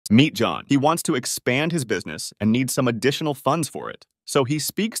Meet John. He wants to expand his business and needs some additional funds for it. So he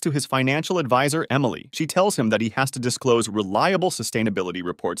speaks to his financial advisor, Emily. She tells him that he has to disclose reliable sustainability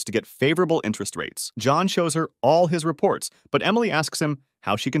reports to get favorable interest rates. John shows her all his reports, but Emily asks him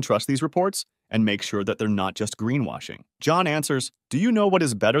how she can trust these reports and make sure that they're not just greenwashing. John answers, "Do you know what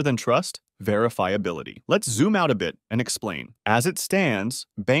is better than trust? Verifiability." Let's zoom out a bit and explain. As it stands,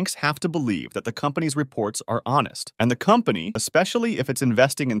 banks have to believe that the company's reports are honest. And the company, especially if it's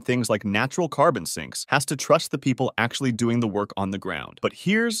investing in things like natural carbon sinks, has to trust the people actually doing the work on the ground. But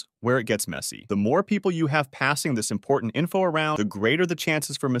here's where it gets messy. The more people you have passing this important info around, the greater the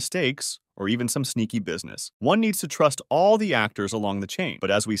chances for mistakes or even some sneaky business. One needs to trust all the actors along the chain.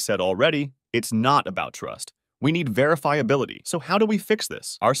 But as we said already, it's not about trust. We need verifiability. So how do we fix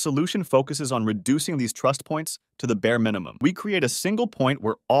this? Our solution focuses on reducing these trust points to the bare minimum. We create a single point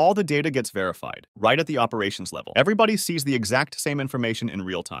where all the data gets verified, right at the operations level. Everybody sees the exact same information in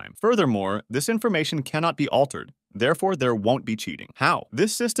real time. Furthermore, this information cannot be altered. Therefore, there won't be cheating. How?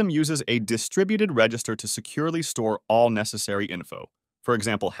 This system uses a distributed register to securely store all necessary info. For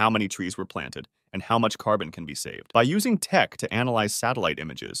example, how many trees were planted and how much carbon can be saved. By using tech to analyze satellite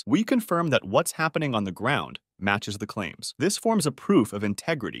images, we confirm that what's happening on the ground matches the claims. This forms a proof of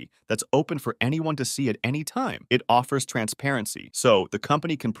integrity that's open for anyone to see at any time. It offers transparency, so the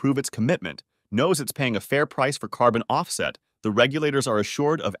company can prove its commitment, knows it's paying a fair price for carbon offset, the regulators are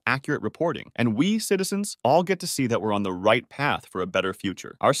assured of accurate reporting, and we, citizens, all get to see that we're on the right path for a better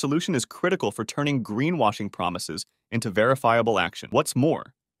future. Our solution is critical for turning greenwashing promises into verifiable action. What's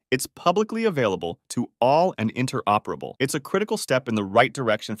more, it's publicly available to all and interoperable. It's a critical step in the right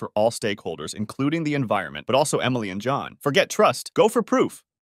direction for all stakeholders, including the environment, but also Emily and John. Forget trust, go for proof.